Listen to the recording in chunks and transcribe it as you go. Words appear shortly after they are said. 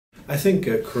I think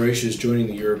Croatia's joining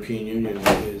the European Union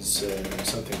is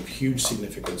something of huge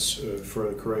significance for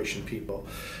the Croatian people.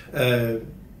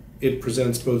 It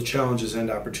presents both challenges and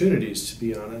opportunities, to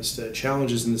be honest.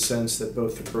 Challenges in the sense that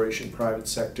both the Croatian private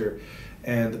sector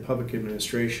and the public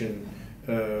administration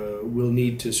will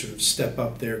need to sort of step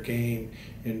up their game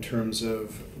in terms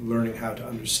of learning how to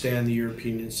understand the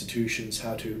European institutions,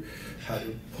 how to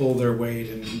pull their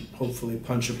weight and hopefully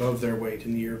punch above their weight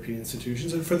in the European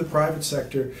institutions. And for the private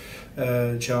sector,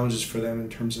 challenges for them in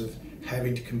terms of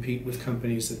having to compete with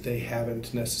companies that they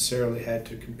haven't necessarily had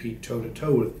to compete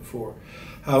toe-to-toe with before.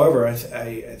 However, I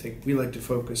think we like to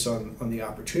focus on the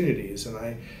opportunities, and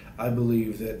I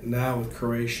believe that now with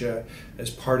Croatia as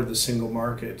part of the single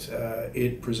market,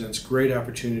 it presents great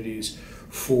opportunities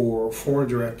for foreign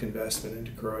direct investment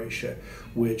into Croatia,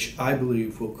 which I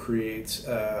believe will create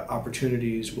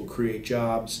opportunities, will create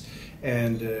jobs,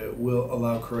 and will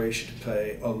allow Croatia to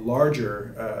play a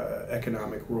larger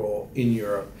economic role in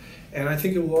Europe. And I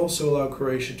think it will also allow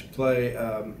Croatia to play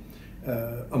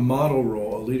a model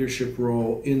role, a leadership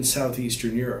role in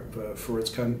Southeastern Europe for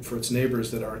its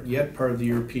neighbors that aren't yet part of the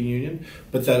European Union,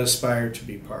 but that aspire to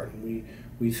be part. And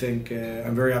we think,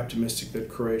 I'm very optimistic that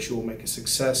Croatia will make a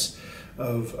success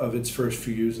of its first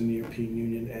few years in the European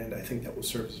Union, and I think that will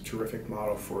serve as a terrific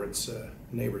model for its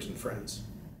neighbors and friends.